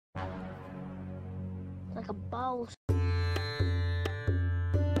like a boss.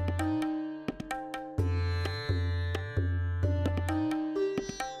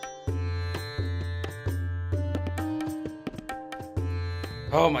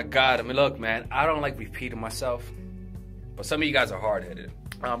 Oh my God, I mean, look, man, I don't like repeating myself, but some of you guys are hard-headed.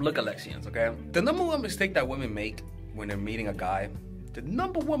 Look, Alexians, okay? The number one mistake that women make when they're meeting a guy, the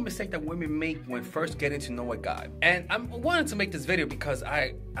number one mistake that women make when first getting to know a guy, and I wanted to make this video because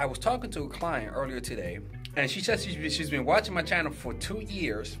I was talking to a client earlier today, and she said she's been watching my channel for 2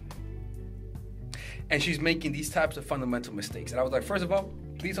 years, and she's making these types of fundamental mistakes. And I was like, first of all,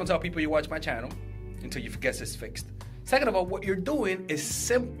 please don't tell people you watch my channel until you get this fixed. Second of all, what you're doing is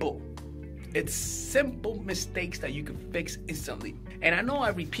simple. It's simple mistakes that you can fix instantly. And I know I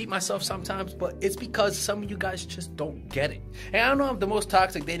repeat myself sometimes, but it's because some of you guys just don't get it. And I know I'm the most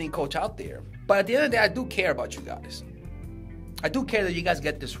toxic dating coach out there, but at the end of the day, I do care about you guys. I do care that you guys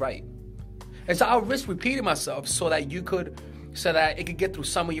get this right. And so I'll risk repeating myself so that it could get through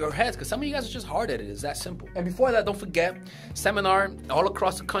some of your heads, because some of you guys are just hard at it. It's that simple. And before that, don't forget, seminar all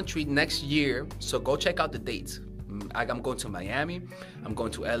across the country next year. So go check out the dates. I'm going to Miami, I'm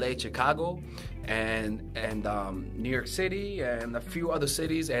going to LA, Chicago, and New York City, and a few other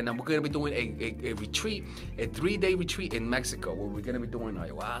cities, and we're going to be doing a retreat, a 3-day retreat in Mexico, where we're going to be doing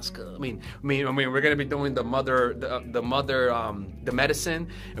ayahuasca. I mean, we're going to be doing the medicine,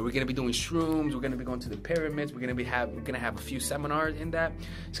 and we're going to be doing shrooms. We're going to be going to the pyramids. We're going to have a few seminars in that.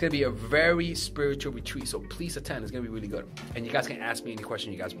 It's going to be a very spiritual retreat, so please attend. It's going to be really good, and you guys can ask me any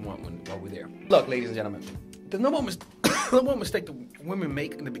question you guys want while we're there. Look, ladies and gentlemen, the number one mistake that women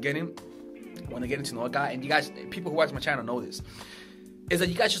make in the beginning when they get into know a guy, and you guys, people who watch my channel know this, is that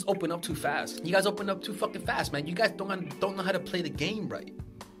you guys just open up too fast. You guys open up too fucking fast, man. You guys don't know how to play the game right.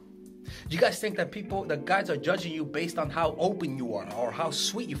 You guys think that guys are judging you based on how open you are or how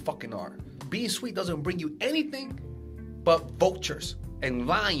sweet you fucking are. Being sweet doesn't bring you anything but vultures and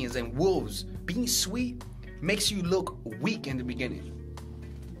lions and wolves. Being sweet makes you look weak in the beginning.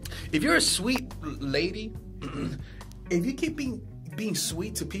 If you're a sweet lady, if you keep being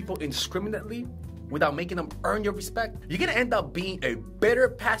sweet to people indiscriminately without making them earn your respect, you're gonna end up being a bitter,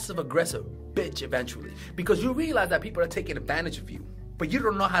 passive-aggressive bitch eventually, because you realize that people are taking advantage of you, but you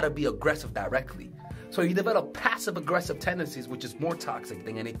don't know how to be aggressive directly. So you develop passive-aggressive tendencies, which is more toxic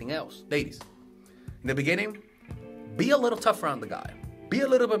than anything else. Ladies, in the beginning, be a little tougher on the guy. Be a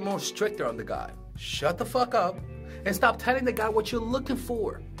little bit more stricter on the guy. Shut the fuck up and stop telling the guy what you're looking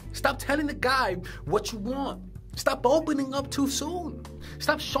for. Stop telling the guy what you want. Stop opening up too soon.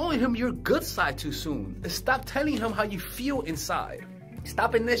 Stop showing him your good side too soon. Stop telling him how you feel inside.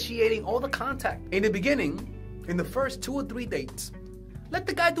 Stop initiating all the contact. In the beginning, in the first 2 or 3 dates, let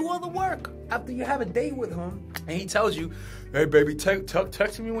the guy do all the work. After you have a date with him and he tells you, hey baby,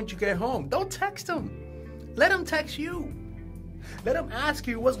 text me when you get home. Don't text him. Let him text you. Let him ask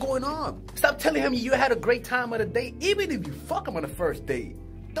you what's going on. Stop telling him you had a great time on a date, even if you fuck him on the first date.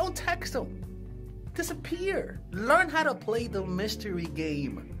 Don't text him. Disappear. Learn how to play the mystery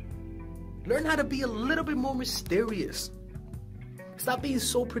game. Learn how to be a little bit more mysterious. Stop being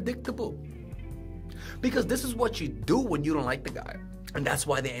so predictable. Because this is what you do when you don't like the guy. And that's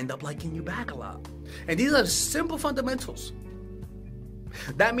why they end up liking you back a lot. And these are simple fundamentals.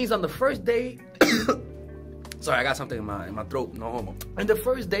 That means on the first day, sorry, I got something in my throat, no homo. In the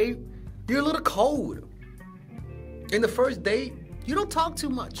first day, you're a little cold. In the first day, you don't talk too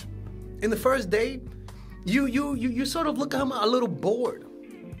much. In the first day, you sort of look at him a little bored.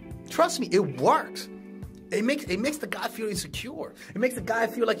 Trust me, it works. It makes the guy feel insecure. It makes the guy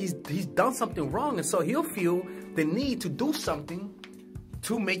feel like he's done something wrong, and so he'll feel the need to do something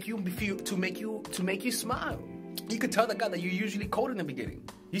to make you smile. You can tell the guy that you're usually cold in the beginning.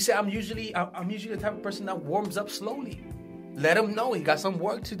 You say, I'm usually the type of person that warms up slowly. Let him know he got some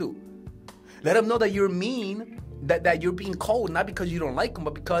work to do. Let him know that you're mean, that you're being cold, not because you don't like him,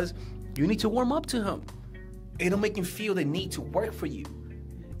 but because you need to warm up to him. It'll make him feel the need to work for you.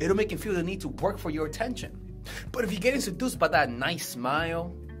 It'll make him feel the need to work for your attention. But if you get seduced by that nice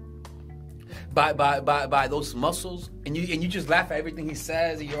smile, by those muscles, and you just laugh at everything he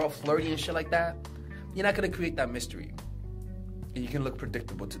says, and you're all flirty and shit like that, you're not gonna create that mystery. And you can look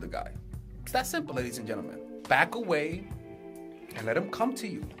predictable to the guy. It's that simple, ladies and gentlemen. Back away and let him come to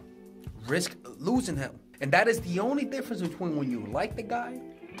you. Risk losing him. And that is the only difference between when you like the guy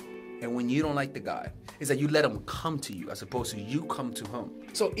and when you don't like the guy, is that you let him come to you as opposed to you come to him.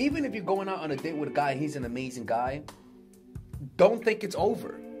 So even if you're going out on a date with a guy, he's an amazing guy, don't think it's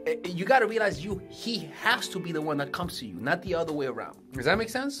over. You gotta realize he has to be the one that comes to you, not the other way around. Does that make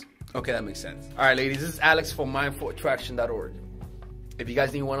sense? Okay, that makes sense. All right, ladies, this is Alex from mindfulattraction.org. If you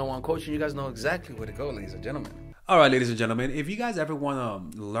guys need one-on-one coaching, you guys know exactly where to go, ladies and gentlemen. All right, ladies and gentlemen, if you guys ever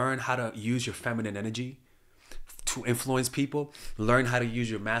want to learn how to use your feminine energy to influence people, learn how to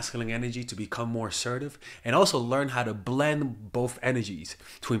use your masculine energy to become more assertive, and also learn how to blend both energies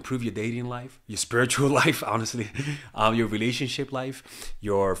to improve your dating life, your spiritual life, honestly, your relationship life,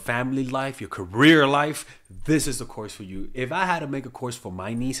 your family life, your career life, this is the course for you. If I had to make a course for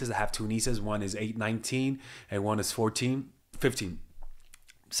my nieces, I have two nieces, one is 19 and one is 15.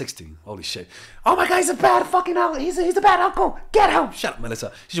 16. Holy shit. Oh my God, he's a bad fucking uncle. He's a bad uncle. Get him. Shut up,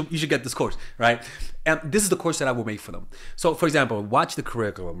 Melissa. You should get this course, right? And this is the course that I will make for them. So, for example, watch the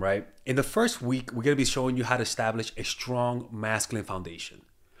curriculum, right? In the first week, we're going to be showing you how to establish a strong masculine foundation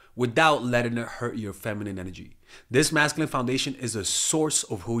without letting it hurt your feminine energy. This masculine foundation is a source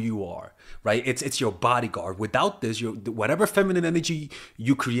of who you are, right? It's your bodyguard. Without this, whatever feminine energy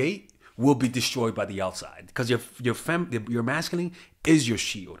you create will be destroyed by the outside, because your masculine is your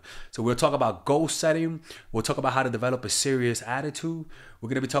shield. So we'll talk about goal setting. We'll talk about how to develop a serious attitude. We're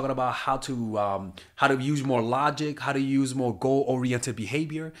going to be talking about how to use more logic, how to use more goal-oriented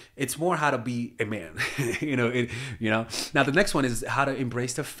behavior. It's more how to be a man. Now the next one is how to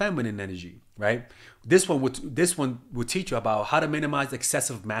embrace the feminine energy, right? This one would teach you about how to minimize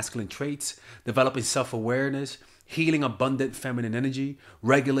excessive masculine traits, developing self-awareness, healing abundant feminine energy,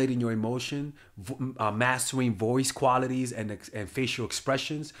 regulating your emotion, mastering voice qualities and facial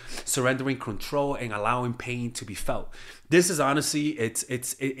expressions, surrendering control, and allowing pain to be felt. This is honestly,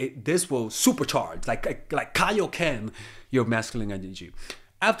 this will supercharge, like Kaioken, your masculine energy.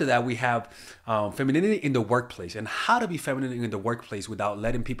 After that, we have femininity in the workplace, and how to be feminine in the workplace without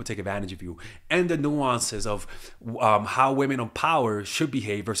letting people take advantage of you, and the nuances of how women on power should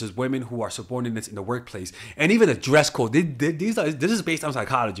behave versus women who are subordinates in the workplace, and even the dress code. This is based on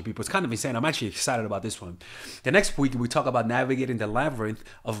psychology, people. It's kind of insane. I'm actually excited about this one. The next week, we talk about navigating the labyrinth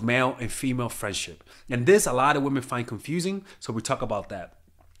of male and female friendship, and this a lot of women find confusing, so we talk about that.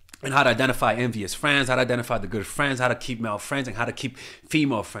 And how to identify envious friends, how to identify the good friends, how to keep male friends, and how to keep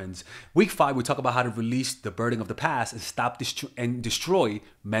female friends. Week 5, we talk about how to release the burden of the past and stop and destroy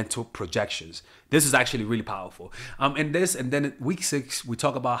mental projections. This is actually really powerful. And then week 6, we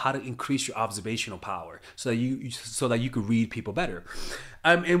talk about how to increase your observational power so that you could read people better.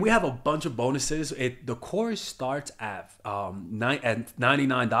 And we have a bunch of bonuses. The course starts at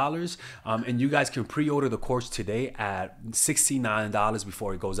 $99, and you guys can pre-order the course today at $69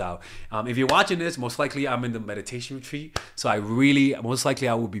 before it goes out. If you're watching this, most likely I'm in the meditation retreat, so most likely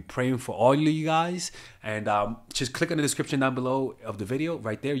I will be praying for all of you guys. And just click on the description down below of the video.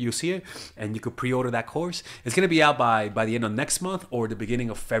 Right there, you'll see it, and you could pre-order that course. It's gonna be out by the end of next month or the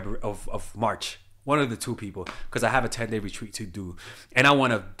beginning of February of March. One of the two, people, because I have a 10-day retreat to do, and I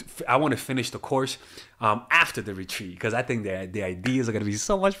want to finish the course after the retreat, because I think the ideas are gonna be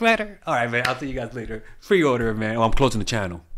so much better. All right, man. I'll see you guys later. Pre-order, man. I'm closing the channel.